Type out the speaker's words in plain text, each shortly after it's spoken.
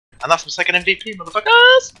And that's my second MVP,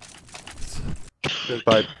 motherfuckers! Cheers,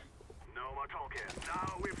 babe.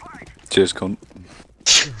 Cheers, cunt.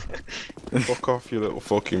 Fuck off, you little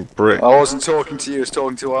fucking brick. I wasn't talking to you, I was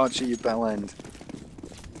talking to Archie, you bell end.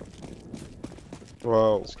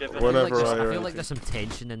 Well, I whenever feel like there's some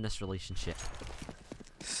tension in this relationship.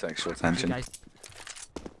 Sexual tension. Guys,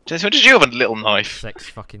 Jason, what did you have a little knife? 6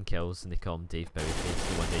 fucking kills and they call him Dave Bowie.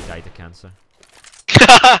 The one day he died of cancer.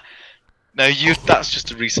 No, that's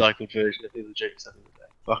just a recycled version of the other jokes at the end of the day.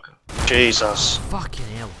 Fuck off. Jesus. Fucking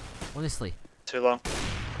hell. Honestly, Too long.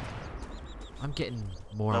 I'm getting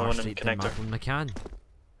more No arse one in straight than connector. Macklin McCann.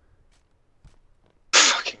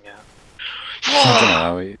 Fucking hell. I don't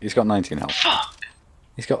know, he's got 19 health. Fuck.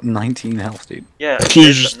 He's got 19 health, dude. Yeah.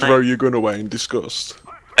 you just throw your gun away in disgust.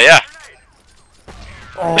 Oh, yeah.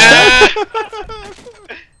 Yeah!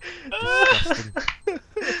 Disgusting.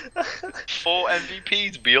 4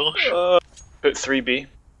 MVPs, Biosh. Put 3B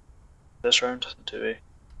this round, 2A.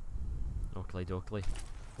 Oakley.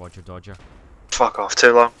 Roger Dodger. Fuck off,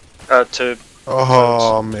 too long. 2.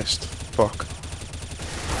 Oh, missed. Fuck.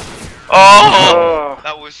 Oh!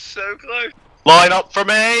 That was so close. Line up for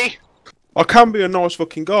me! I can be a nice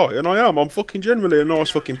fucking guy, and I am. I'm fucking generally a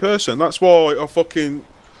nice fucking person. That's why I fucking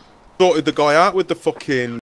sorted the guy out with the fucking